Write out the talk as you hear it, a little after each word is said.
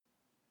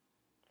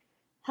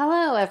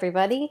Hello,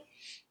 everybody.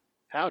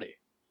 Howdy.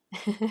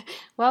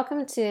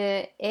 Welcome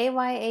to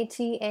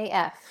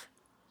AYATAF.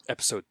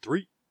 Episode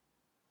 3.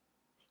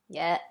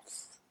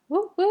 Yes.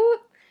 Whoop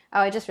whoop. Oh,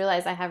 I just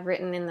realized I have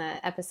written in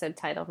the episode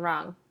title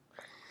wrong.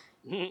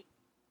 Mhm.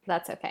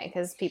 That's okay,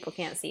 because people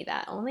can't see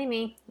that. Only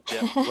me.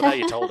 Yep. Well, now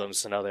you told them,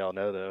 so now they all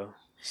know, though.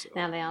 So,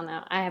 Now they all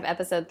know. I have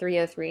episode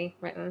 303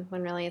 written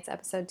when really it's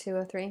episode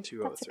 203. That's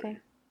 203. okay.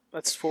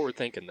 That's forward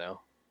thinking,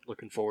 though.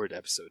 Looking forward to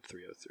episode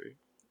 303.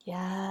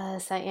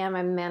 Yes, I am.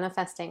 I'm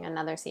manifesting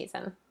another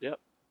season. Yep.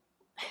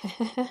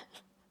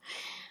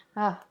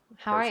 Oh,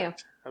 how are you?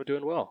 Perfect. I'm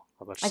doing well.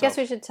 How about I guess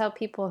we yourself? should tell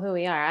people who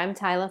we are. I'm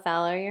Tyler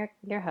Fowler,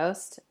 your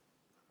host.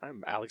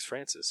 I'm Alex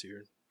Francis,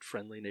 your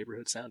friendly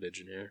neighborhood sound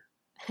engineer.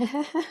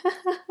 You're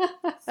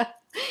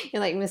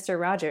like Mr.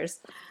 Rogers,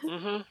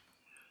 Mm-hmm.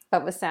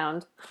 but with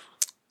sound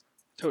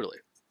Totally.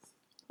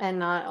 and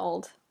not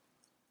old.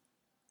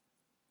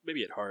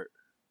 Maybe at heart.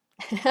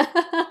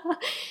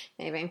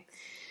 Maybe.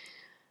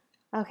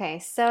 Okay,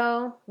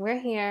 so we're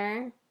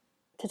here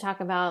to talk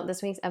about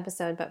this week's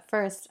episode, but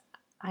first,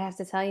 I have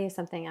to tell you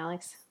something,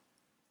 Alex.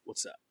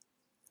 What's up?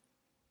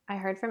 I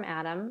heard from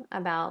Adam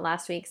about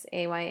last week's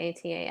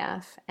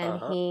AYATAF, and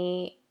Uh-huh.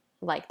 he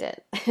liked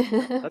it.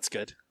 That's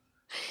good.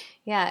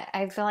 Yeah,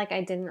 I feel like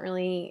I didn't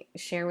really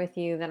share with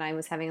you that I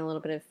was having a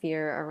little bit of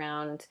fear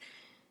around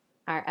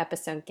our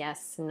episode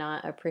guests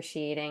not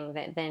appreciating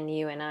that then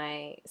you and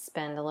I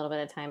spend a little bit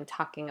of time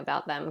talking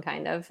about them,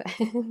 kind of,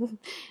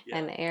 Yeah.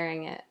 and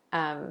airing it.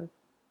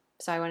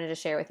 So I wanted to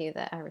share with you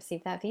that I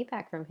received that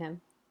feedback from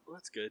him. Well,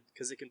 that's good,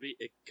 because it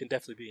can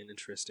definitely be an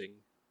interesting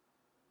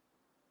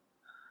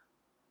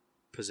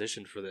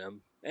position for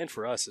them, and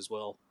for us as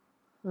well.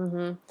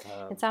 hmm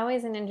It's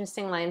always an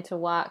interesting line to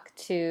walk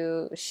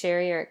to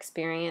share your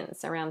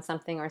experience around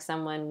something or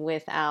someone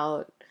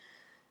without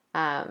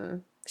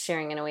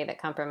sharing in a way that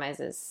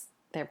compromises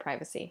their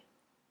privacy.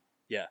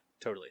 Yeah,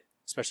 totally.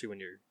 Especially when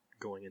you're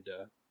going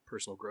into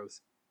personal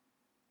growth.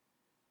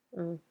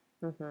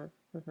 Mm-hmm.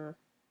 Mm-hmm.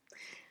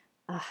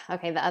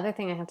 Okay, the other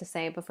thing I have to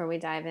say before we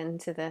dive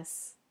into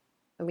this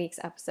week's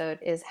episode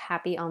is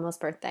happy almost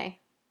birthday.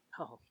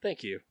 Oh,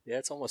 thank you. Yeah,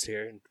 it's almost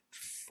here in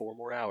 4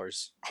 more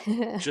hours.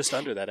 Just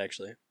under that,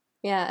 actually.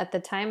 Yeah, at the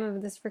time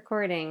of this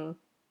recording,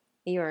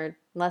 you're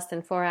less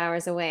than 4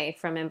 hours away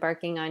from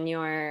embarking on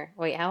your.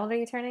 Wait, how old are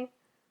you turning?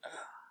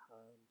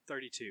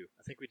 32.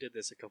 I think we did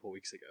this a couple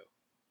weeks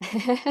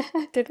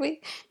ago. Did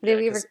we? Yeah, Did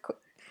we? because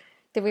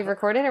Did we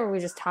record it or were we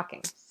just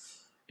talking?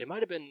 it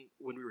might have been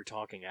when we were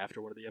talking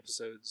after one of the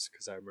episodes,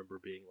 because I remember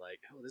being like,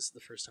 oh, this is the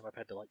first time I've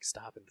had to like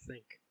stop and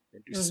think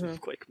and do some hmm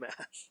quick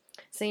math.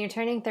 So you're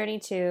turning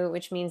 32,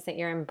 which means that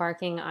you're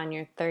embarking on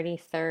your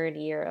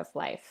 33rd year of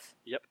life.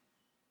 Yep.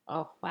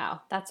 Oh,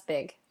 wow, that's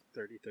big.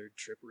 33rd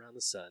trip around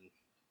the sun.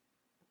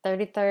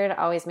 33rd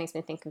always makes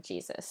me think of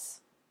Jesus.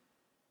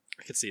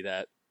 I could see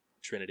that.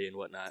 Trinity and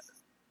whatnot.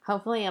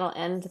 Hopefully it'll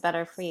end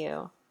better for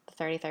you,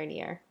 the 33rd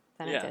year,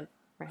 than it Yeah. did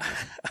for him.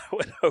 I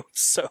would hope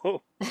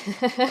so.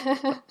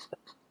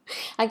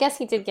 I guess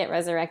he did get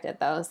resurrected,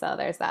 though, so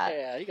there's that.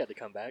 Yeah, you got to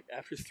come back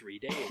after 3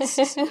 days.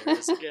 So there it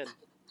is again.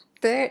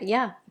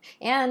 Yeah.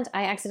 And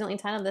I accidentally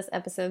titled this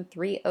episode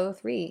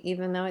 303,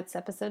 even though it's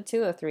episode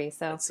 203,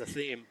 so. That's the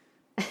theme.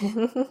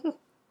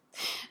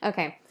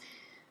 Okay.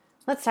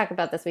 Let's talk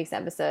about this week's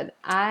episode.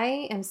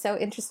 I am so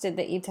interested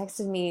that you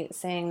texted me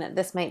saying that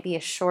this might be a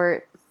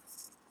short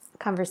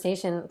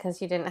conversation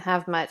because you didn't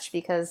have much.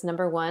 Because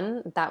number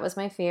one, that was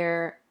my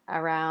fear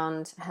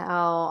around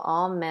how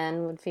all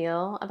men would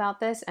feel about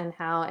this and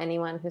how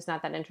anyone who's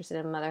not that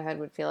interested in motherhood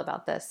would feel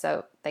about this.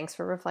 So thanks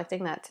for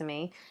reflecting that to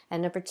me.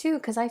 And number two,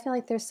 because I feel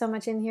like there's so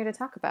much in here to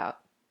talk about.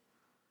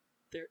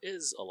 There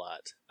is a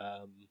lot.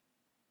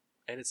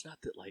 And it's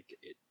not that like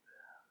it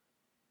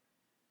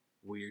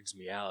weirds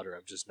me out or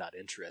I'm just not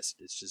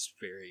interested. It's just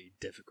very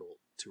difficult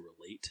to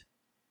relate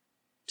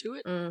to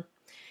it.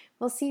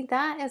 Well, see,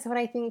 that is what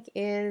I think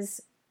is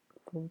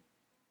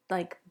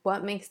like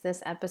what makes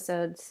this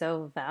episode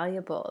so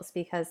valuable is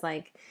because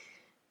like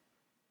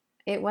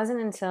it wasn't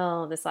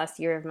until this last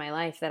year of my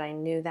life that I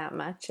knew that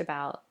much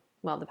about,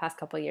 well, the past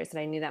couple of years that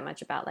I knew that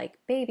much about like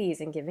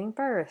babies and giving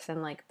birth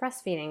and like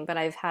breastfeeding, but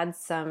I've had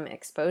some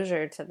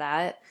exposure to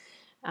that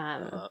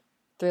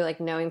through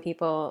like knowing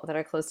people that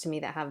are close to me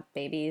that have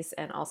babies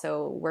and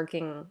also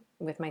working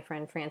with my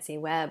friend Francie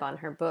Webb on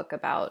her book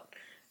about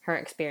her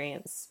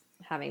experience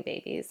having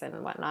babies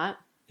and whatnot.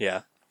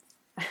 Yeah.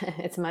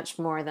 It's much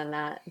more than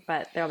that,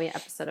 but there'll be an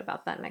episode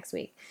about that next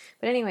week.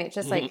 But anyway,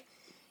 just like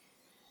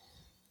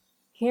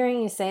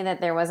hearing you say that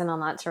there wasn't a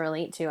lot to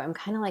relate to, I'm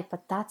kind of like,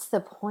 but that's the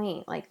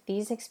point. Like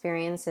these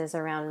experiences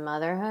around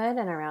motherhood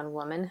and around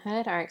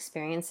womanhood are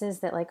experiences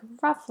that like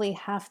roughly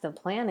half the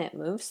planet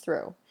moves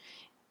through.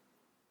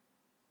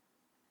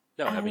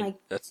 No, And I mean,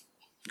 like,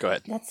 go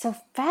ahead. that's so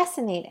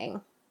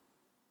fascinating.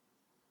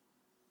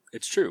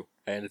 It's true.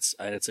 And it's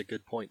a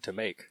good point to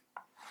make.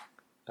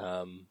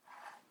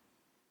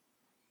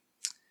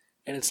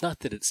 And it's not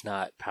that it's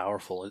not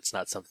powerful. It's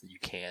not something you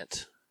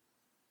can't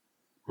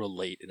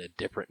relate in a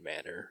different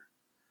manner.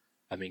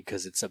 I mean,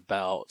 because it's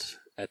about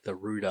at the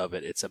root of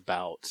it, it's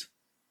about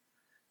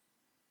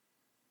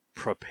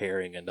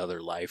preparing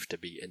another life to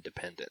be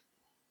independent.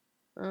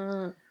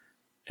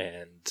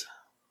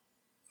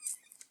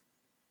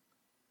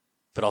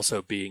 But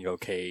also being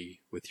okay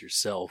with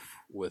yourself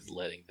with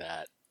letting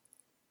that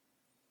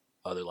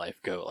other life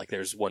go. Like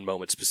there's one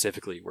moment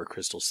specifically where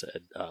Crystal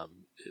said,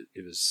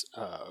 it was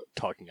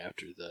talking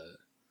after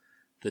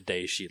the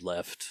day she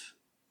left,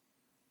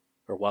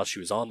 or while she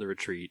was on the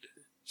retreat,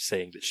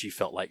 saying that she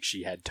felt like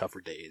she had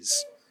tougher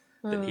days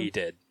than he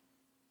did,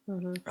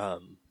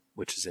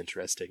 which is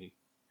interesting.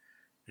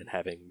 And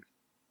having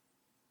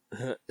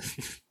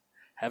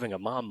having a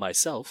mom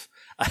myself,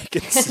 I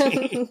can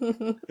see,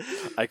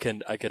 I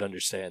could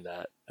understand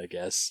that, I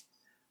guess.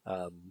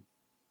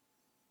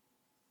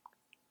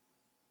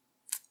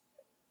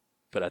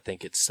 But I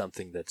think it's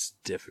something that's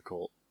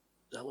difficult.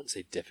 I wouldn't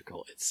say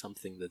difficult. It's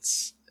something that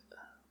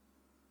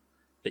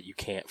you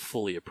can't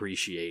fully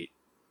appreciate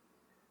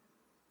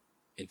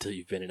until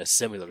you've been in a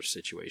similar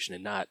situation,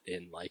 and not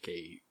in like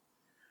a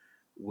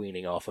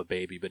weaning off a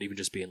baby, but even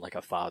just being like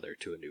a father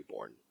to a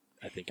newborn.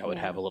 I think I would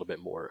have a little bit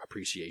more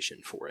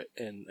appreciation for it.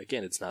 And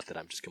again, it's not that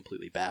I'm just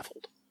completely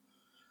baffled.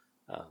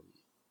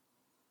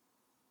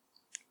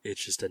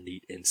 It's just a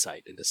neat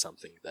insight into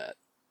something that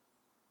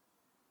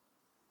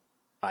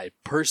I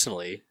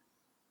personally,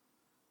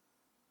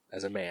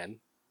 as a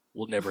man,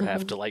 will never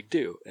have to like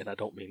do. And I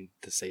don't mean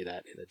to say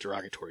that in a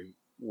derogatory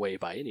way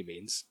by any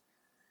means.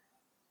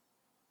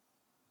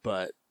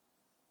 But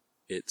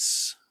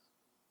it's...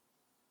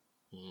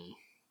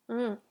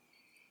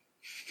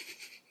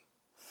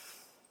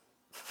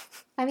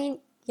 I mean,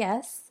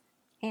 yes,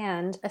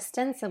 and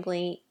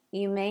ostensibly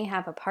you may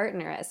have a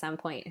partner at some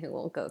point who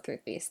will go through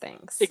these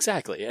things.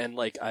 Exactly, and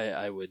like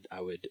I would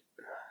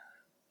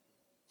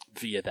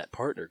via that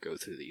partner go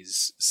through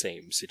these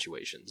same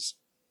situations,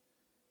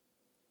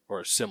 or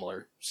a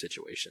similar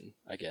situation,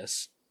 I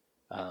guess.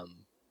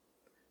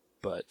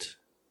 But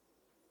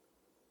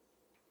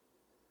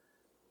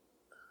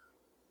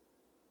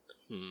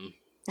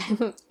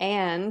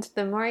And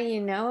the more you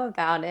know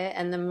about it,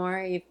 and the more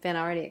you've been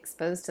already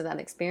exposed to that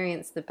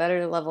experience, the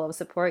better level of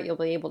support you'll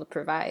be able to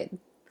provide.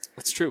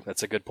 That's true.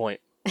 That's a good point.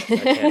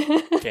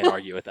 I can't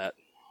argue with that.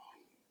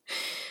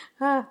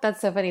 That's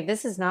so funny.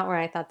 This is not where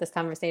I thought this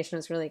conversation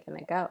was really going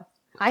to go.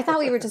 I thought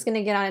we were just going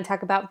to get on and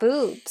talk about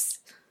boobs.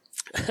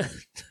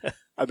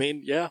 I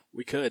mean, yeah,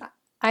 we could.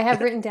 I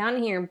have written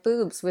down here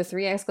boobs with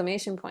 3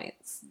 exclamation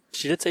points.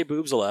 She did say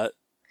boobs a lot.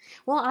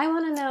 Well, I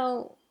want to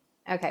know...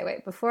 Okay,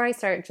 wait. Before I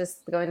start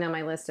just going down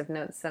my list of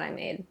notes that I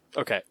made.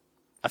 Okay.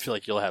 I feel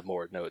like you'll have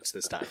more notes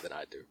this time than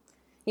I do.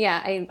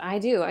 Yeah, I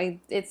do.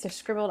 It's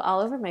scribbled all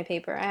over my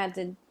paper. I had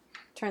to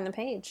turn the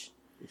page.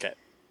 Okay.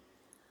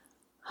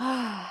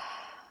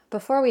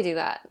 Before we do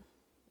that,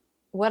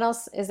 what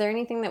else? Is there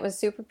anything that was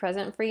super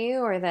present for you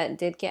or that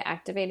did get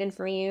activated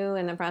for you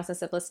in the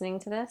process of listening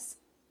to this?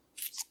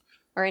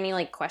 Or any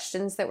like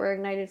questions that were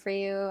ignited for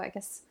you? I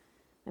guess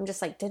I'm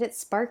just like, did it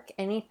spark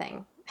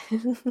anything?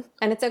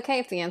 And it's okay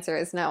if the answer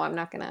is no. I'm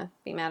not going to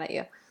be mad at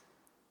you.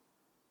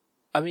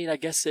 I mean, I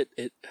guess it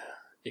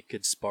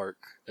could spark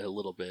a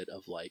little bit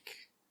of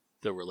like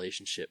the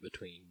relationship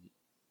between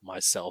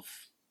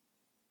myself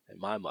and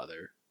my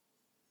mother,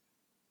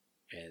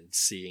 and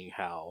seeing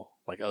how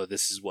like, oh,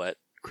 this is what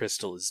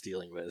Crystal is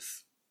dealing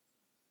with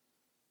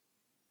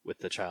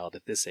the child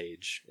at this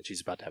age, and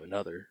she's about to have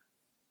another.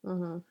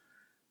 Mm-hmm.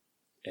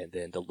 And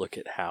then to look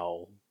at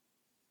how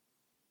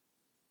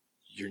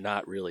you're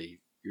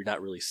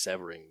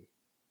severing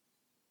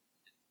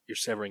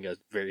a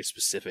very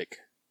specific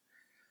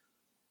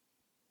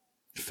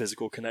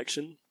physical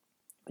connection.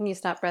 When you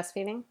stop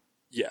breastfeeding?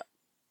 Yeah.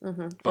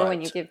 Mm-hmm. Or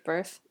when you give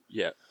birth?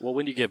 Yeah. Well,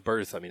 when you give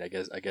birth, I mean, I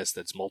guess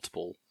that's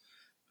multiple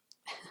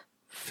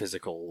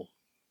physical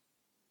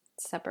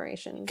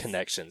separations.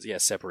 Connections. Yeah,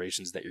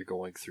 separations that you're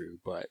going through.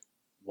 But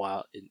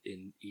while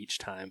in each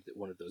time that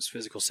one of those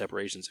physical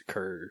separations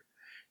occur,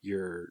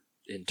 you're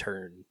in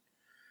turn,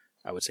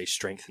 I would say,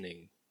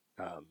 strengthening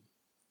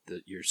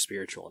your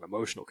spiritual and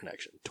emotional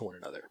connection to one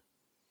another.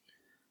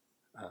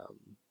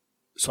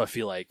 So I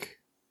feel like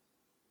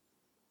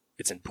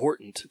it's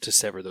important to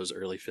sever those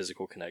early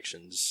physical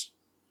connections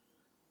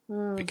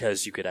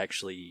because you could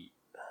actually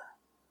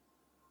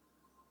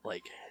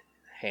like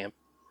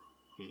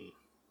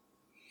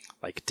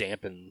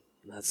dampen,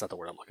 that's not the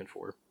word I'm looking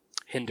for.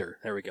 Hinder,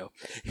 there we go.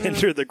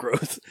 Hinder the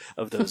growth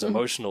of those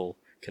emotional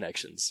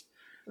connections.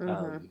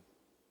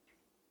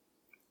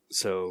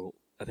 So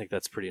I think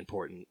that's pretty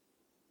important.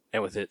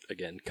 And with it,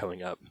 again,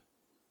 coming up,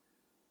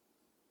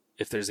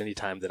 if there's any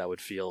time that I would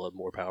feel a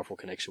more powerful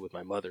connection with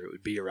my mother, it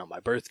would be around my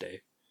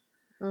birthday.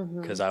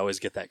 Because I always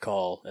get that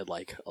call at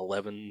like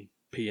 11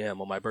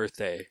 p.m. on my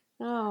birthday.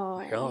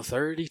 Oh. Like,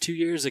 32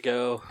 years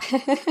ago.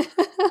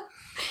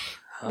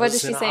 What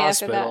did she say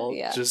after that?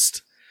 Yeah.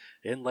 Just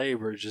in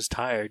labor, just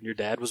tired, and your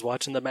dad was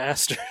watching the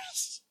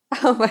Masters.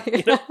 Oh my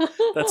God.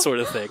 That sort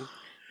of thing.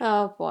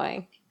 Oh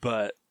boy.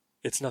 But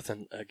it's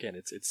nothing. Again,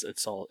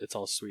 it's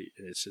all sweet,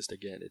 and it's just,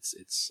 again,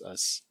 it's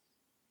us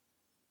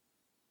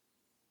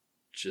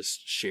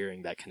just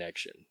sharing that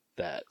connection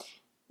that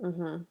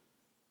Mm-hmm.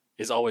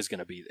 is always going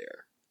to be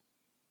there.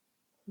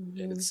 And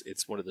Mm-hmm.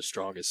 it's one of the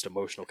strongest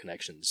emotional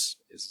connections,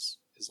 is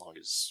as long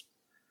as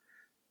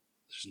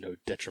there's no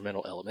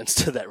detrimental elements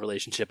to that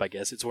relationship. I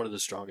guess it's one of the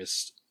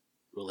strongest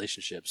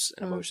relationships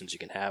and Mm. emotions you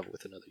can have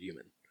with another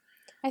human.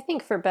 I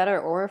think for better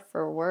or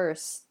for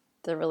worse,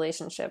 the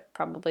relationship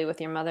probably with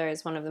your mother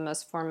is one of the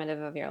most formative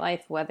of your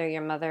life, whether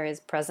your mother is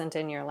present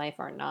in your life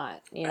or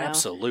not, you know?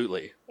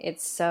 Absolutely.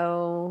 It's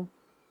so,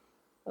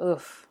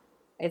 oof.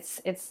 I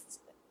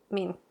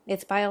mean,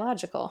 it's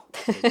biological.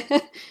 I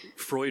mean,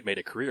 Freud made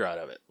a career out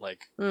of it.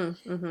 Like,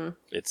 Mm-hmm.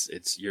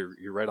 it's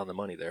you're right on the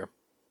money there.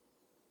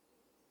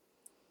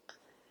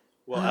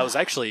 Well, I was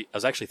actually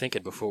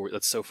thinking before.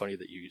 That's so funny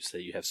that you say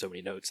you have so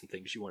many notes and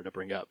things you wanted to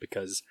bring up,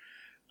 because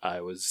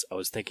I was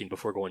thinking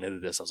before going into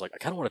this, I was like, I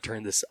kind of want to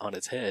turn this on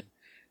its head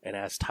and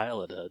ask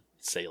Tyla to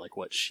say like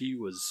what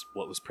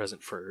was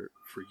present for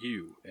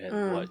you and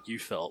Mm. what you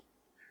felt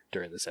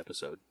during this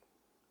episode.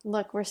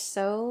 Look, we're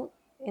so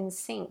in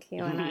sync,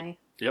 you and I.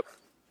 Yep.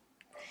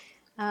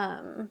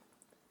 Um,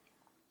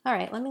 all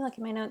right, let me look at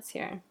my notes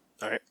here.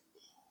 All right.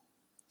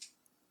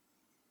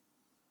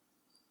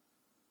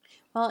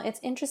 Well, it's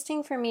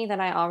interesting for me that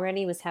I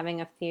already was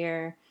having a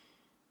fear.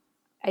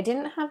 I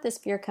didn't have this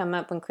fear come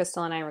up when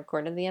Crystal and I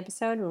recorded the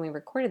episode. When we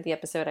recorded the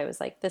episode, I was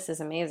like, this is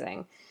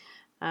amazing.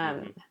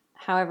 Mm-hmm.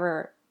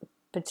 However,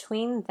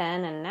 between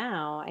then and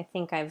now, I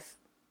think I've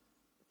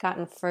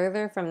gotten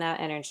further from that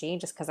energy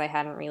just because I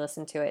hadn't re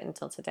listened to it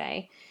until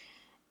today.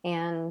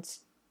 And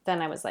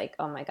then I was like,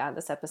 oh my God,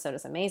 this episode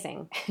is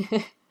amazing.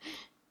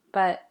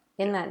 But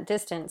in Yeah. that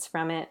distance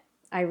from it,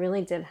 I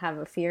really did have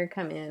a fear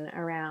come in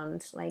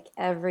around like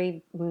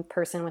every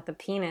person with a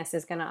penis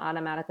is going to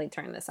automatically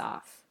turn this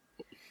off.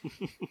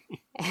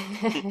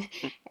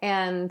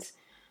 And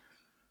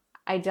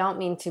I don't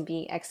mean to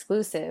be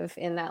exclusive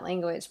in that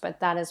language, but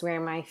that is where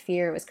my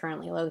fear was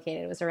currently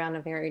located. It was around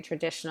a very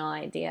traditional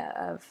idea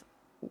of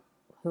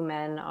who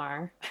men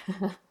are.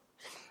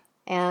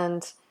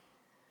 And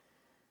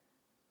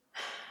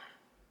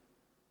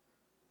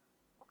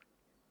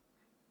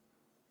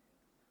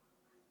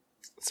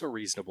It's a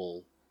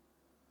reasonable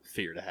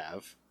fear to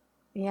have.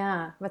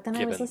 yeah, but then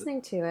I was Given the,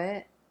 listening to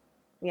it.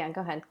 Yeah,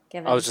 go ahead. I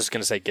was Given. just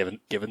gonna say, given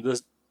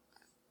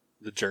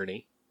the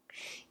journey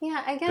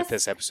Yeah, I that guess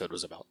this episode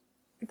was about.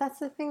 that's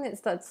the thing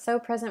that's so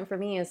present for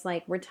me is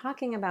like we're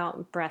talking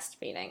about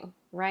breastfeeding,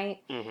 right?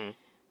 Mm-hmm.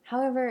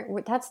 However,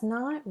 that's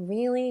not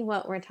really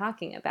what we're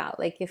talking about.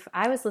 Like, if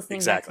I was listening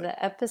back to Exactly.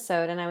 the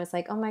episode and I was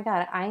like, oh my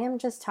God, I am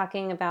just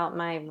talking about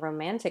my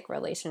romantic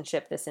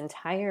relationship this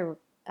entire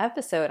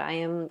episode. I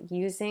am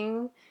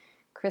using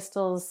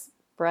Crystal's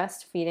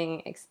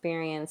breastfeeding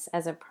experience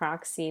as a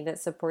proxy that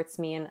supports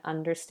me in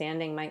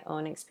understanding my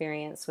own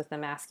experience with the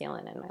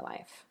masculine in my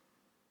life.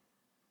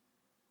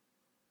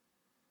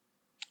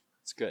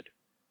 It's good.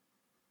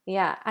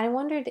 Yeah, I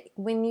wondered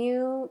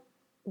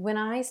when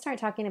I start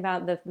talking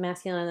about the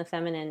masculine and the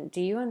feminine,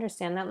 do you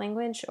understand that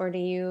language or do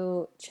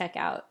you check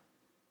out?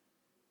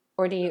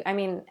 Or do you, I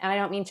mean, and I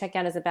don't mean check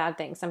out as a bad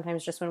thing.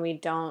 Sometimes just when we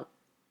don't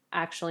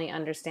actually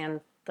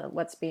understand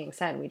what's being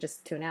said, we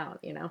just tune out,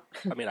 you know?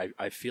 I mean,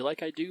 I feel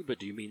like I do, but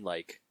do you mean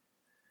like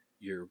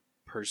your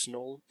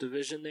personal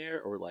division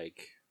there, or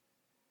like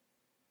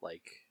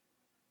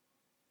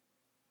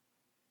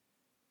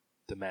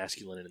the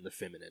masculine and the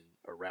feminine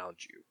around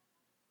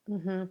you?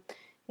 Mm-hmm.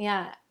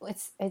 Yeah,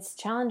 it's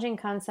challenging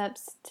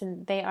concepts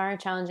they are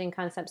challenging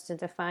concepts to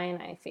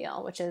define, I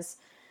feel, which is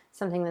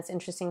something that's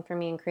interesting for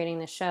me in creating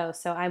the show.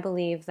 So I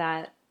believe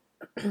that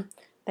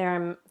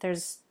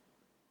there's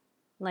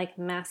like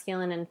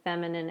masculine and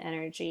feminine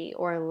energy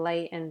or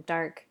light and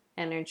dark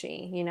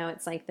energy. You know,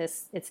 it's like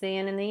this, it's the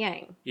yin and the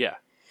yang. Yeah.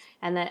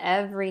 And that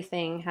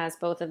everything has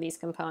both of these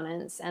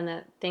components and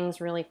that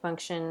things really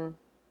function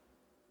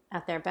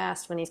at their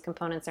best when these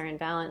components are in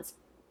balance.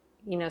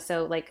 You know,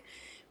 so like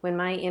when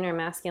my inner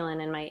masculine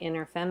and my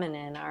inner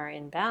feminine are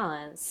in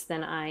balance,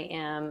 then I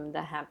am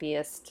the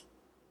happiest,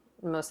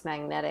 most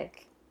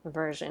magnetic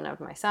version of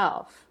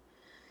myself.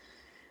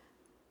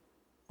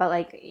 But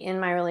like in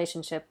my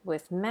relationship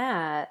with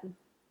Matt,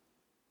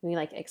 we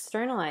like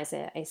externalize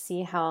it. I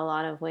see how a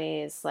lot of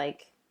ways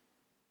like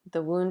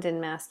the wounded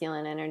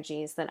masculine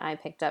energies that I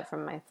picked up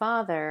from my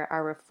father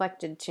are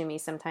reflected to me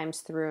sometimes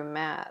through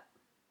Matt.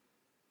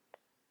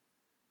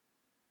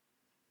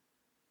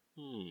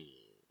 Hmm.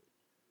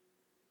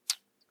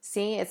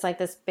 See, it's like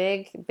this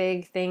big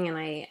thing.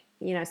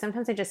 And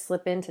sometimes I just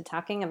slip into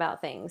talking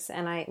about things.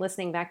 And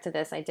listening back to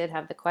this, I did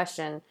have the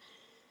question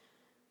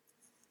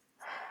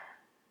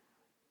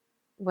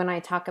when I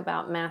talk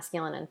about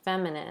masculine and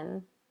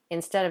feminine,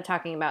 instead of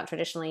talking about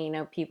traditionally,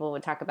 people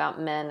would talk about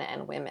men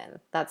and women.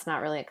 That's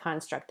not really a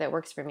construct that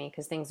works for me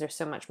because things are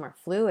so much more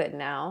fluid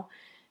now.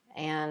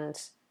 And,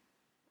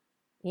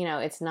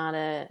 it's not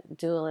a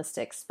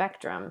dualistic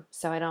spectrum.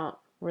 So I don't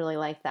really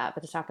like that.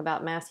 But to talk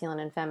about masculine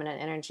and feminine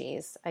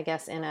energies, I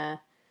guess in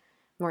a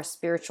more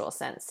spiritual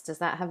sense, does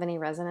that have any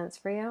resonance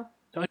for you?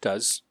 No, it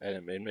does, and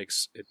it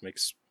makes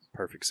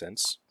perfect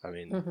sense. I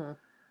mean,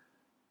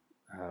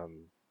 Mm-hmm.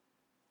 um,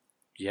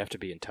 you have to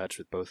be in touch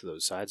with both of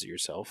those sides of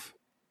yourself.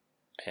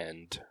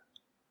 And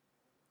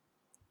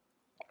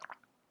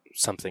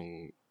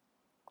something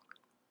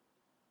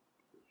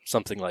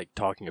like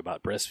talking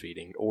about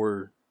breastfeeding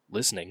or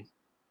listening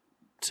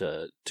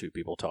to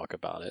people talk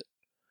about it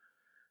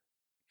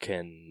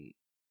can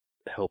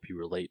help you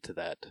relate to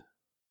that, at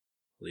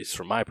least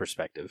from my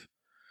perspective,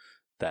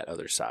 that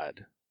other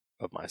side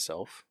of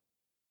myself.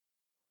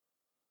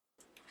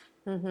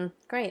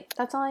 Great.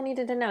 That's all I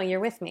needed to know. You're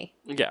with me.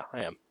 Yeah,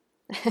 I am.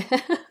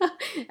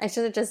 I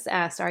should have just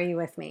asked, are you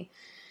with me?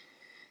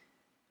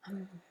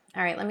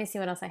 All right, let me see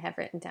what else I have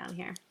written down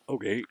here.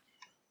 Okay.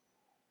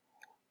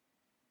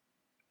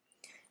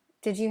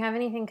 Did you have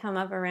anything come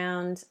up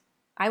around?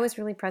 I was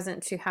really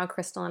present to how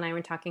Crystal and I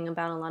were talking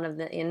about a lot of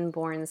the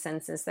inborn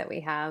senses that we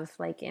have,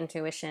 like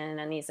intuition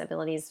and these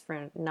abilities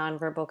for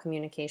nonverbal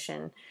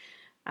communication.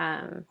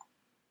 And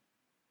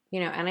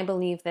I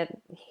believe that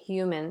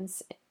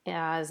humans,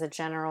 as a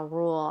general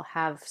rule,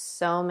 have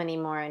so many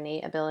more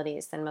innate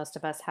abilities than most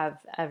of us have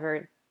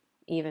ever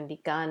even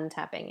begun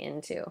tapping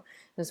into. I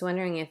was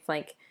wondering if,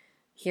 like,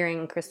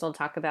 hearing Crystal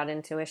talk about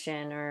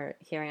intuition or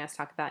hearing us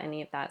talk about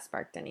any of that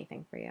sparked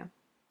anything for you.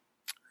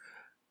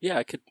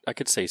 Yeah, I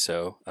could say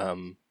so.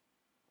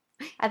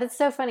 That's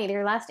so funny. To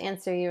your last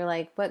answer, you were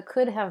like, what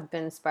could have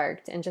been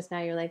sparked? And just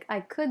now you're like, I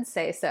could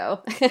say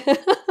so.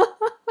 I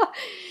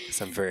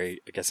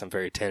guess I'm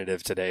very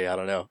tentative today. I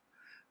don't know.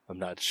 I'm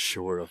not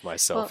sure of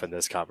myself in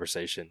this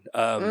conversation.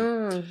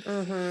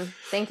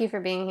 Thank you for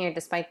being here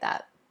despite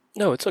that.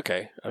 No, it's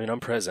okay. I mean, I'm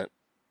present.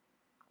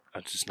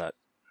 I'm just not.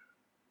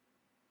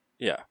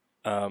 Yeah.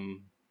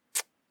 I'm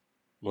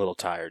a little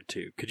tired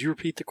too. Could you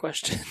repeat the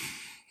question?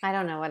 I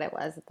don't know what it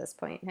was at this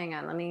point. Hang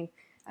on, let me.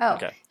 Oh,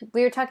 okay.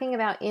 We were talking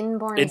about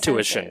inborn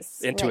intuition,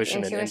 senses.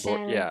 intuition, and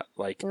inborn. Yeah,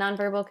 like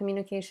nonverbal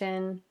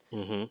communication.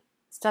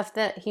 Stuff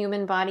that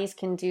human bodies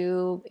can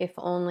do if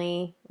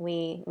only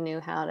we knew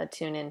how to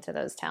tune into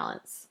those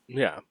talents.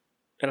 Yeah,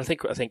 and I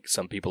think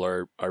some people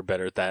are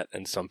better at that,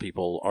 and some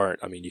people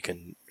aren't. I mean, you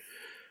can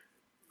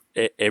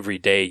every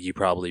day you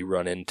probably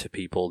run into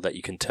people that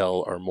you can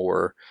tell are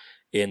more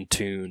in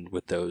tune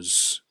with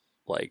those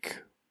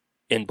like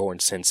inborn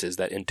senses,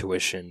 that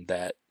intuition,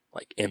 that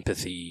like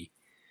empathy,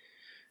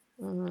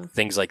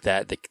 things like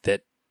that.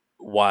 That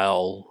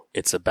while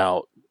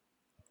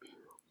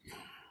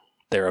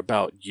they're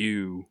about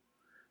you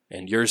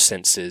and your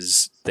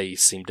senses, they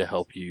seem to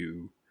help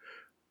you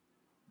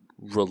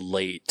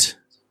relate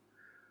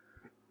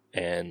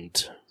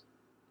and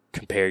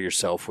compare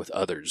yourself with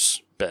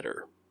others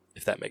better,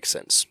 if that makes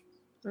sense.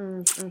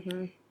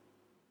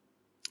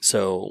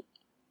 So,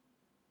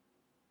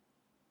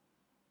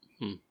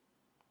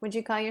 would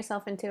you call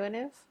yourself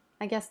intuitive?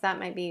 I guess that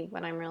might be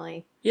what I'm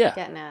really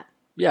getting at.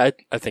 Yeah,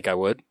 I think I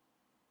would.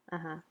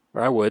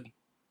 Or I would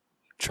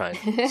try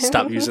and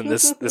stop using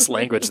this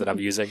language that I'm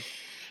using.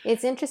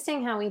 It's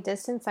interesting how we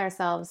distance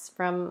ourselves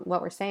from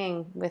what we're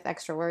saying with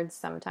extra words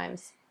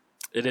sometimes.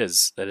 It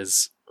is. That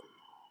is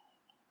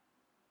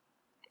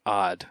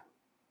odd.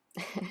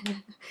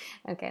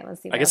 Okay,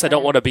 let's see. I guess I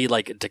don't want to be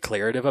like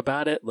declarative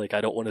about it. Like,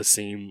 I don't want to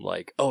seem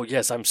like, oh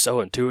yes, I'm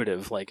so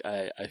intuitive. Like,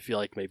 I feel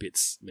like maybe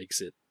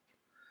makes it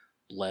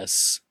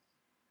less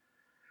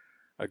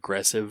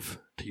aggressive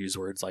to use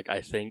words like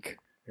I think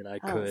and I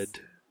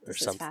could or something.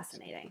 This is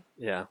fascinating.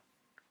 Yeah.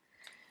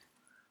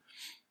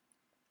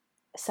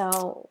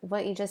 So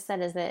what you just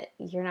said is that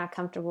you're not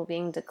comfortable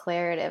being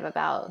declarative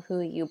about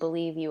who you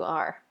believe you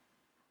are.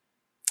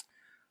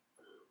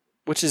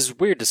 Which is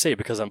weird to say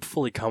because I'm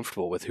fully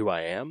comfortable with who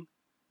I am.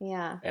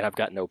 Yeah. And I've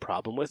got no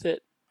problem with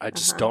it. I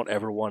just don't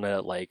ever want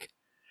to like,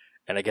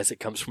 and I guess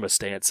it comes from a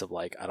stance of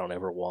like, I don't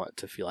ever want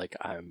to feel like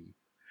I'm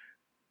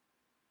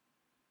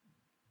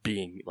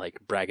being like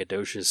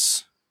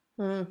braggadocious.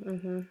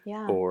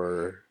 Yeah.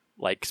 Or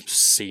like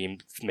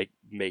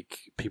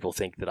make people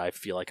think that I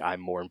feel like I'm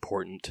more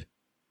important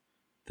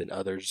than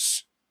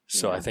others.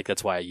 So I think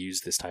that's why I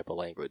use this type of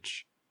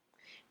language.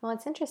 Well,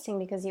 it's interesting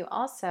because you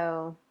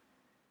also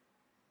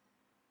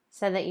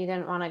said that you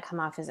didn't want to come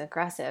off as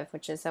aggressive,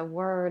 which is a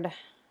word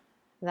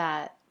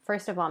that,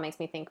 first of all, makes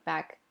me think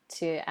back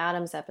to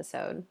Adam's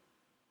episode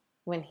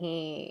when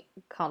he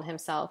called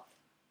himself,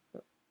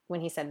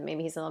 when he said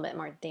maybe he's a little bit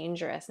more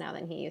dangerous now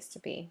than he used to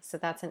be. So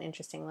that's an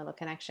interesting little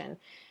connection.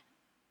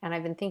 And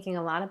I've been thinking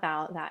a lot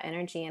about that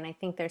energy, and I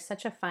think there's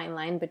such a fine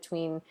line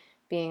between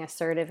being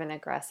assertive and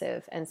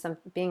aggressive. And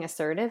being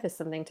assertive is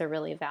something to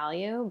really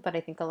value, but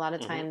I think a lot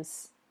of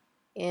times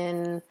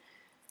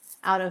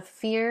out of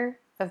fear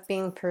of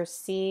being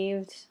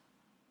perceived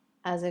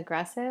as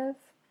aggressive,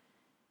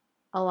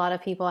 a lot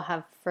of people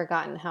have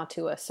forgotten how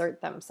to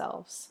assert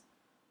themselves.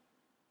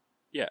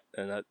 Yeah,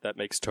 and that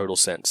makes total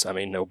sense. I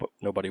mean,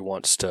 nobody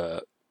wants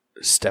to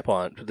step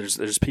on.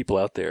 There's people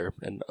out there,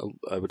 and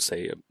I would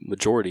say a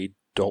majority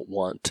don't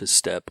want to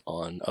step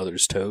on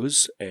others'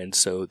 toes, and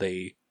so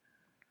they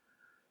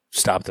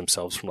stop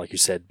themselves from, like you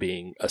said,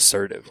 being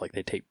assertive. Like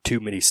they take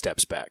too many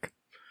steps back.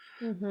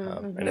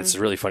 And it's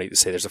really funny to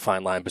say there's a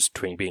fine line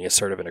between being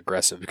assertive and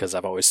aggressive, because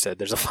I've always said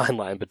there's a fine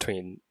line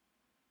between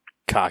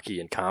cocky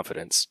and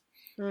confidence.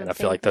 And I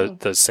feel Same like thing.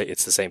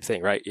 it's the same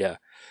thing, right? Yeah.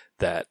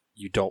 That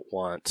you don't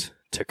want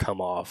to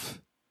come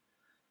off,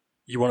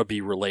 you want to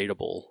be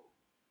relatable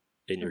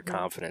in your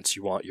confidence.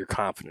 You want your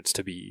confidence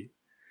to be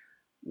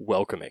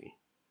welcoming.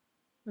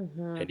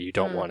 And you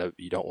don't want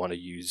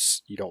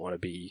to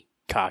be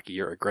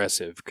cocky or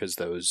aggressive, because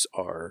those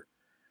are,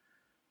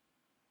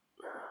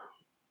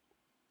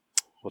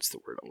 what's the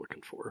word I'm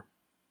looking for?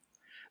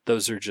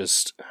 Those are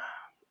just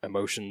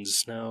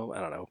emotions, no,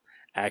 I don't know,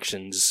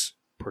 actions,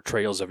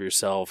 portrayals of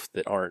yourself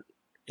that aren't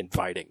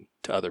inviting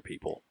to other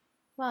people.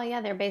 Well,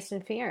 yeah, they're based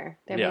in fear.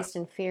 They're Yeah. based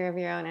in fear of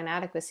your own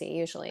inadequacy,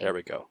 usually. There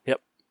we go.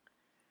 Yep.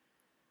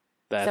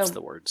 That's So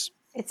the words.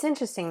 it's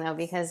interesting, though,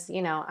 because,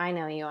 I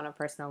know you on a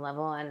personal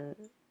level, and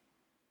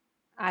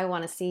I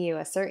want to see you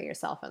assert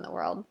yourself in the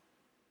world.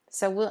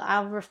 So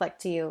I'll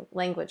reflect to you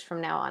language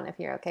from now on, if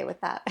you're okay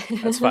with that.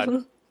 That's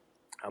fine.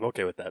 I'm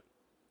okay with that.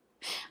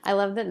 I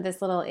love that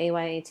this little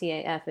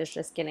AYATAF is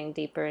just getting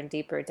deeper and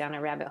deeper down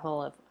a rabbit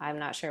hole of I'm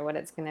not sure what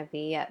it's going to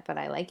be yet, but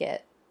I like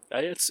it.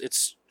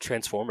 It's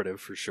transformative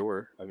for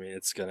sure. I mean,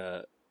 it's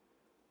gonna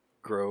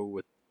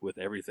grow with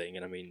everything,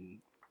 and I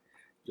mean,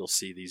 you'll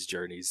see these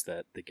journeys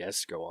that the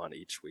guests go on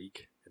each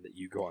week, and that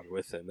you go on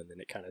with them, and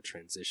then it kind of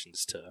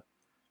transitions to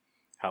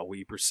how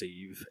we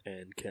perceive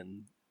and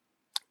can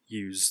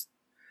use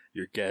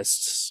your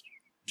guests'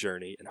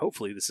 journey. And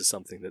hopefully, this is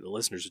something that the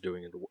listeners are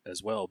doing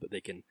as well, but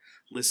they can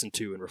listen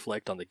to and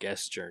reflect on the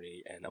guest's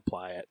journey and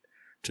apply it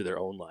to their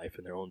own life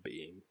and their own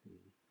being.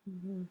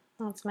 Mm-hmm.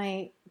 That's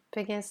my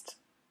biggest.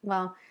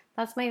 Well,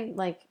 that's my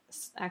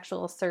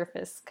actual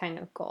surface kind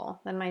of goal.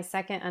 Then my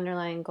second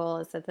underlying goal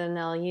is that then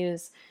they'll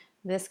use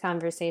this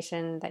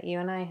conversation that you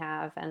and I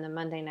have and the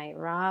Monday Night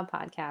Raw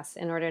podcast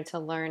in order to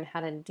learn how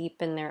to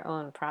deepen their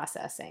own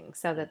processing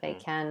so that they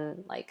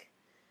can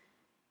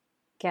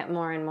get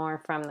more and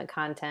more from the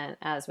content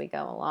as we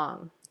go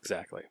along.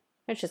 Exactly.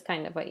 Which is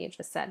kind of what you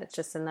just said. It's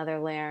just another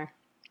layer.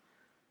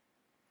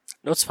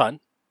 No, it's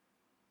fun.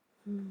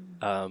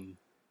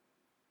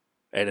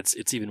 And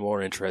it's even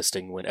more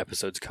interesting when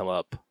episodes come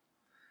up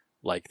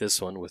like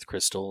this one with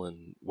Crystal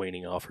and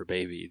weaning off her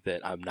baby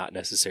that I'm not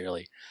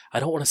necessarily,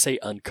 I don't want to say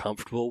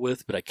uncomfortable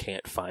with, but I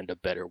can't find a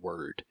better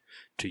word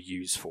to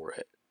use for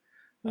it.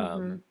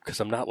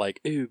 Because I'm not like,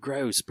 ooh,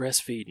 gross,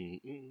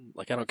 breastfeeding.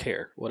 Like, I don't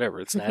care. Whatever.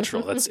 It's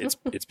natural.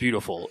 It's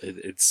beautiful.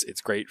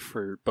 It's great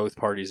for both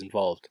parties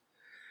involved.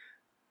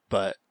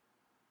 But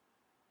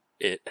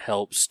it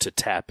helps to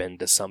tap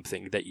into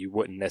something that you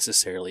wouldn't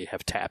necessarily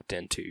have tapped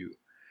into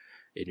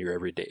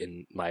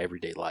in my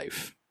everyday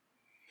life.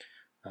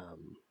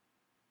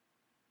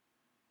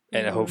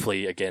 And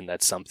hopefully, again,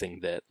 that's something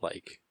that,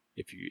 like,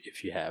 if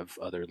you have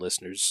other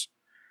listeners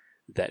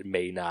that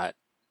may not,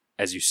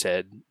 as you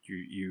said,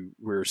 you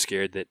were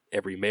scared that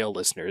every male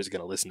listener is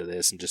going to listen to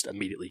this and just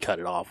immediately cut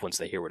it off once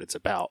they hear what it's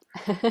about.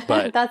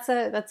 But that's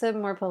a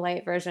more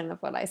polite version of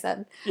what I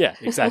said. Yeah,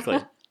 exactly.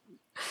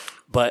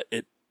 But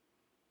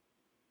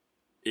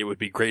it would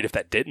be great if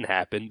that didn't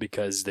happen,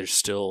 because there's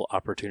still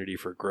opportunity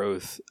for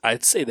growth.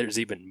 I'd say there's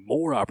even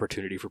more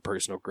opportunity for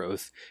personal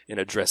growth in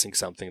addressing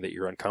something that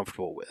you're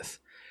uncomfortable with,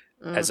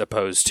 as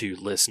opposed to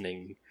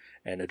listening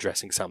and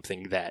addressing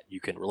something that you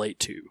can relate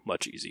to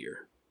much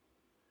easier.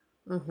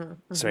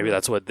 So maybe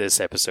that's what this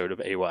episode of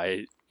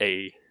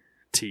AYATAF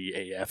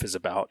is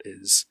about,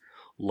 is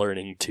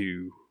learning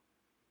to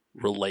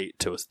relate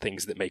to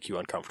things that make you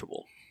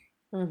uncomfortable.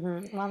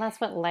 Well, that's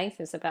what life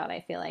is about,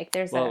 I feel like.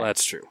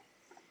 That's true.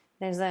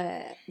 There's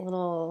an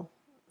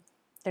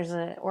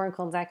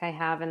oracle deck I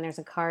have, and there's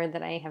a card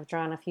that I have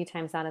drawn a few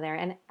times out of there.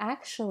 And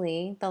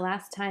actually, the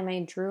last time I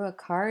drew a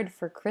card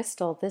for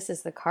Crystal, this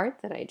is the card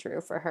that I drew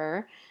for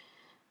her,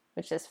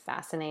 which is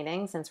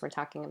fascinating since we're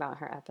talking about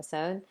her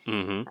episode.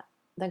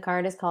 The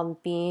card is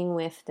called Being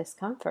with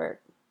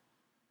Discomfort.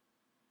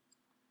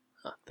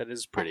 That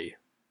is pretty.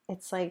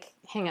 It's like,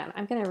 hang on,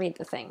 I'm going to read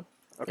the thing.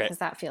 Okay. Because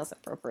that feels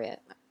appropriate.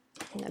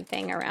 I'm going to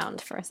bang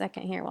around for a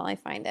second here while I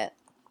find it.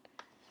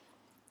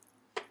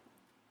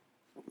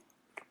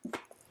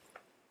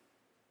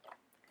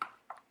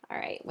 All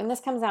right, when this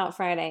comes out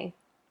Friday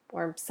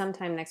or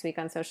sometime next week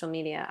on social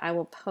media, I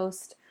will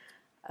post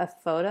a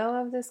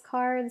photo of this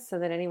card so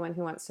that anyone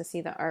who wants to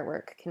see the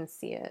artwork can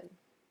see it.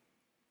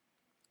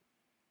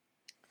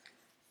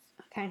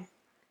 Okay,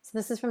 so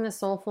this is from the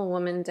Soulful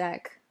Woman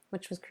deck,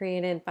 which was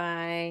created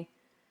by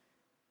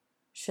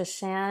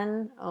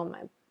Shushan.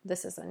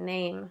 This is a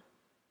name.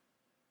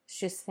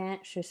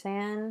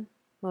 Shushan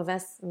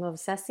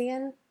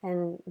Movsesian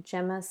and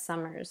Gemma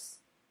Summers.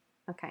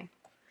 Okay.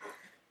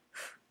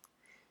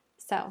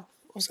 So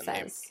it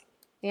says,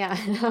 yeah,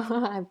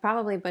 I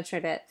probably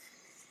butchered it.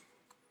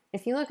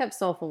 If you look up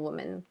Soulful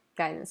Woman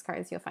guidance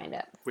cards, you'll find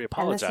it. We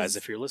apologize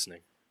if you're listening.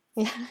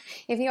 Yeah,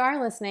 if you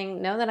are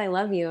listening, know that I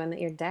love you and that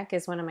your deck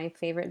is one of my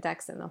favorite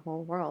decks in the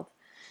whole world.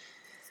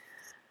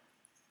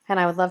 And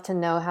I would love to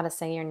know how to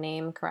say your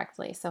name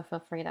correctly, so feel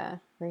free to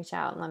reach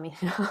out and let me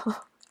know.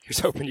 Here's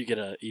hoping you get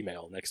an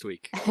email next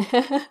week.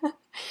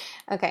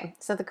 Okay,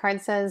 so the card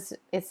says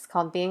it's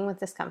called Being with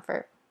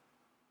Discomfort.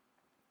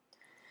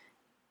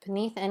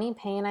 Beneath any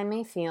pain I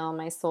may feel,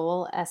 my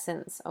soul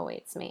essence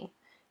awaits me.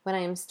 When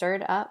I am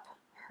stirred up,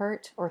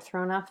 hurt, or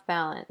thrown off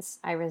balance,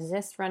 I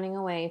resist running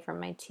away from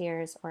my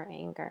tears or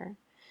anger.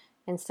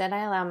 Instead,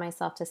 I allow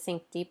myself to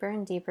sink deeper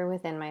and deeper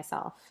within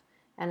myself,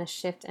 and a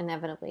shift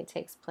inevitably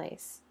takes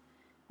place.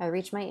 I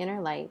reach my inner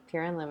light,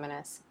 pure and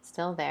luminous,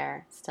 still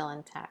there, still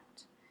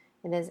intact.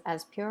 It is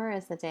as pure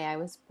as the day I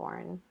was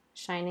born,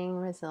 shining,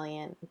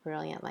 resilient,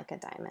 brilliant like a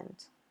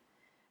diamond.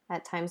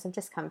 At times of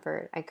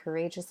discomfort, I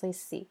courageously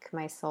seek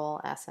my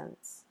soul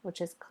essence, which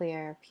is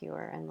clear,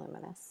 pure, and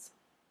luminous.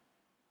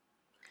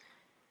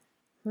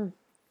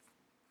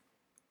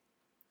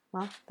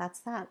 Well, that's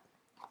that.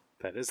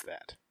 That is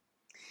that.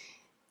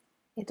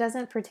 It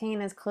doesn't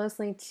pertain as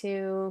closely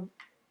to,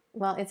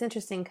 well, it's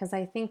interesting because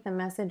I think the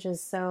message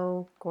is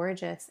so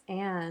gorgeous.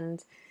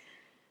 And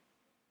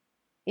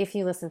if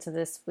you listen to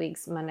this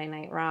week's Monday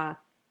Night Raw,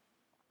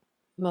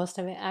 most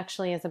of it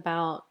actually is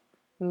about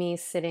me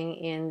sitting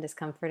in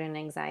discomfort and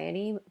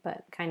anxiety,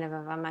 but kind of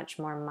a much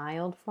more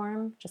mild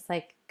form, just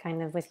like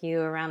kind of with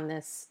you around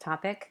this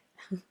topic.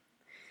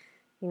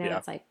 Yeah.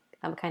 It's like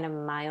a kind of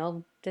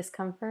mild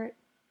discomfort.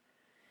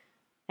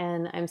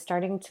 And I'm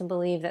starting to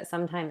believe that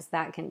sometimes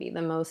that can be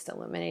the most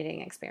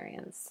illuminating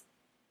experience.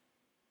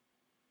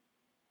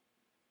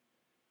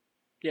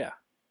 Yeah.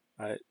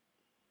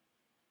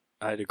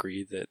 I'd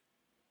agree that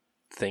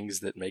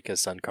things that make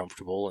us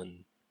uncomfortable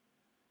and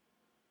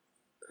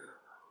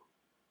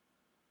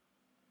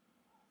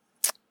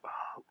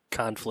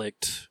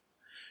conflict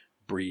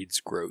breeds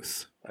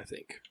growth, I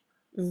think.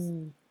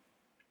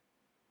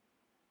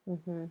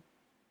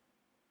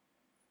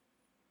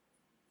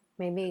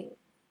 Maybe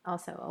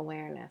also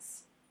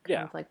awareness.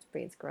 Conflict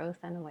breeds growth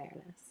and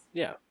awareness.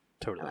 Yeah,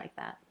 totally. I like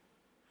that.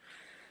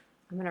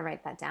 I'm going to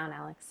write that down,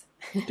 Alex.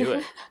 Do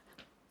it.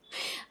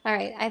 All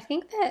right. I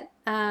think that,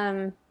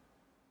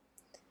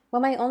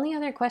 well, my only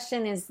other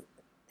question is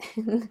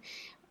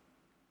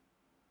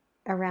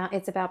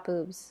it's about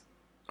boobs.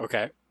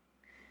 Okay.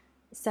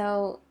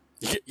 So.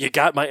 You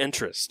got my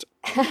interest.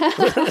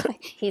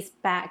 He's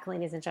back,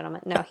 ladies and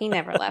gentlemen. No, he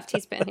never left.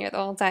 He's been here the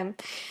whole time.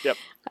 Yep.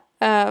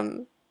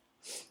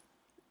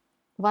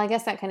 Well, I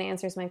guess that kind of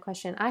answers my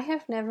question. I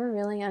have never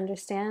really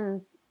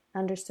understood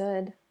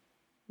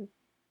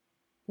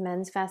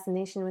men's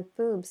fascination with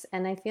boobs.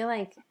 And I feel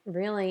like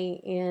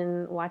really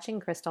in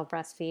watching Crystal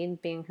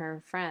breastfeed, being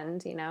her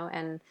friend,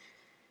 and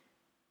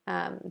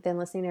then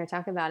listening to her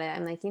talk about it,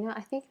 I'm like,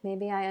 I think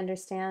maybe I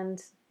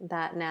understand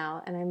that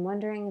now. And I'm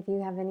wondering if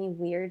you have any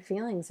weird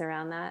feelings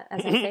around that.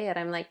 As I say it,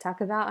 I'm like,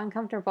 talk about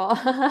uncomfortable.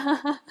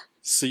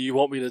 So you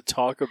want me to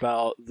talk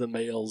about the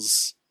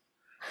male's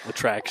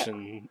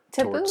attraction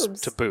to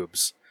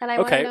boobs? And I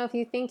want to know if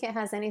you think it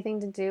has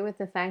anything to do with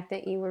the fact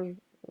that you were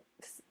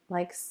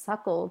like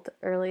suckled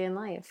early in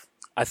life.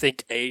 I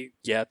think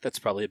that's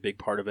probably a big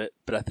part of it.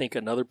 But I think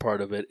another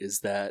part of it is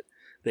that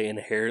they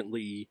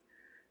inherently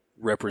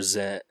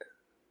represent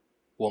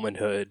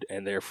womanhood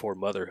and therefore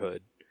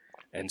motherhood.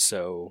 And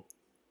so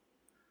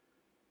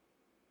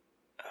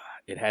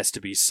it has to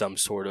be some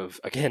sort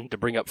of, again, to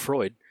bring up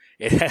Freud,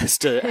 it has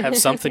to have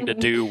something to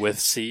do with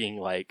seeing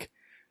like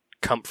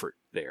comfort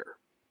there.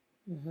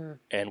 Mm-hmm.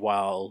 And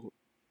while,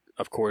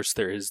 of course,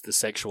 there is the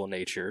sexual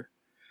nature,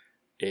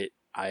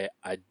 I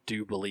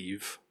do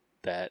believe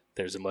that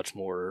there's a much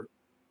more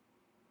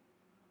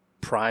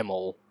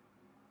primal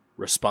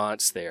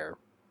response there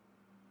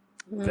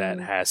that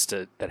has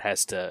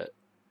to,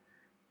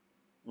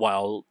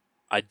 while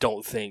I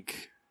don't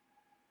think,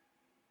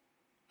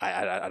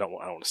 I don't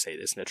want to say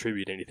this and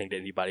attribute anything to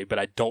anybody, but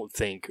I don't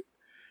think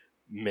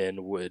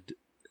men would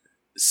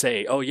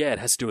say, "Oh yeah, it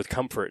has to do with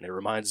comfort and it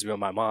reminds me of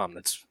my mom."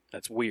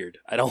 That's weird.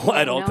 I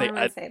don't think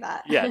I'd say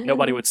that. Yeah,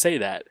 nobody would say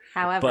that.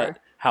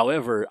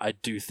 However, I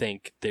do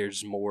think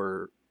there's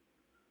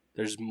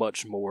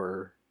much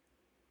more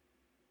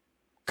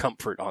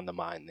comfort on the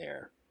mind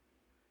there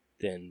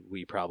than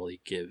we probably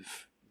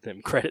give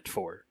them credit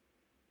for.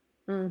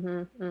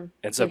 Mm-hmm.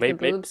 And so give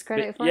the boobs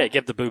credit for? Yeah,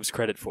 give the boobs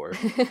credit for.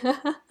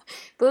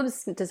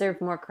 Boobs deserve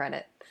more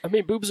credit. I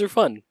mean, boobs are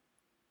fun.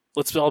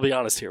 Let's all be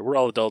honest here. We're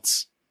all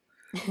adults.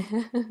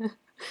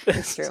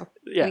 It's true.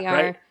 Yeah, we are.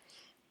 Right?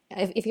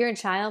 If you're a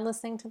child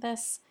listening to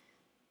this,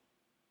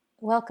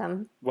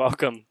 welcome.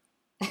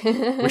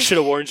 We should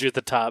have warned you at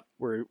the top.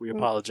 We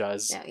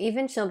apologize. No,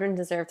 even children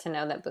deserve to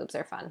know that boobs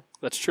are fun.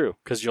 That's true,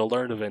 because you'll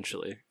learn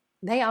eventually.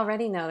 They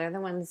already know. They're the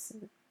ones,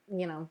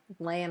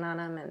 laying on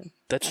them. And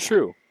that's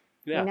true.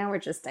 Yeah. Now we're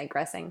just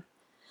digressing.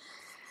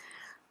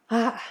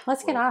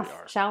 Let's get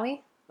off, shall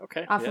we?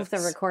 Okay. Off of the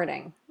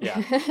recording.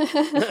 Yeah.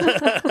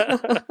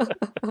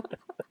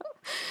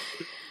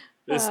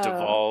 This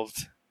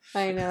devolved.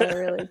 I know, it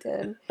really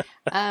did.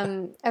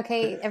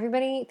 Okay,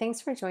 everybody,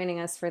 thanks for joining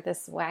us for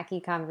this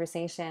wacky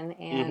conversation.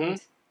 And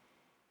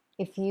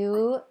if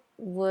you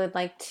would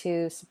like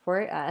to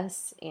support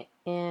us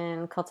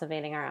in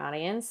cultivating our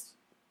audience,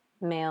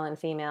 male and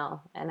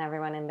female and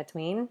everyone in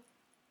between,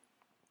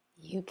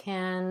 you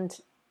can...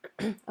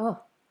 Oh,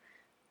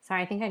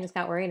 sorry, I think I just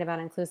got worried about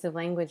inclusive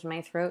language.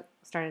 My throat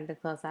started to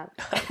close up.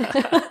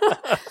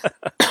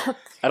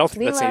 I don't think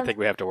We that's love, anything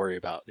we have to worry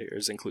about here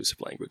is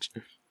inclusive language.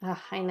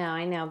 I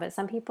know. But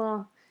some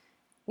people,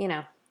 you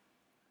know,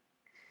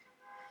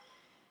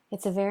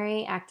 it's a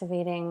very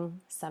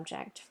activating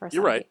subject for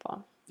You're some right.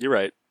 people. You're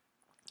right.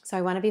 So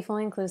I want to be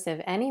fully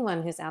inclusive.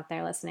 Anyone who's out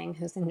there listening,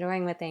 who's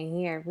enjoying what they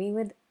hear, we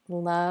would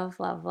love,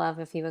 love, love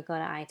if you would go to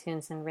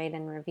iTunes and rate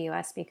and review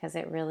us because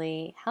it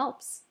really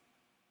helps.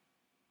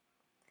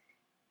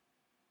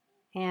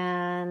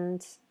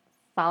 And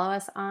follow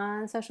us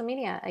on social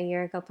media, A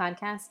Year Ago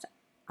Podcast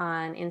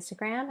on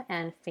Instagram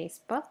and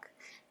Facebook.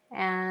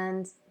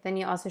 And then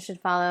you also should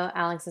follow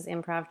Alex's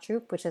improv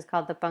troupe, which is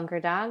called the Bunker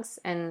Dogs.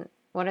 And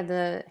what are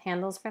the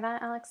handles for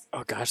that, Alex?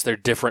 Oh gosh, they're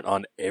different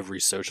on every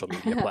social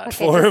media Okay,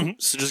 platform.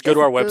 So just go to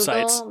our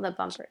websites. Google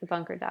the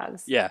Bunker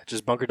Dogs. Yeah,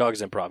 just Bunker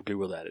Dogs Improv.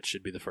 Google that. It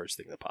should be the first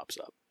thing that pops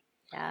up.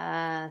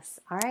 Yes.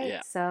 All right.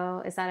 Yeah.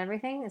 So is that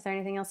everything? Is there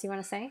anything else you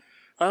want to say?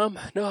 No,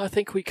 I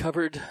think we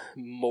covered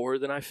more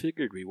than I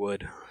figured we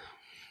would.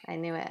 I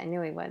knew it. I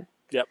knew we would.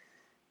 Yep.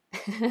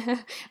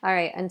 All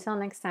right. Until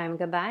next time.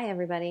 Goodbye,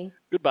 everybody.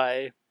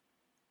 Goodbye.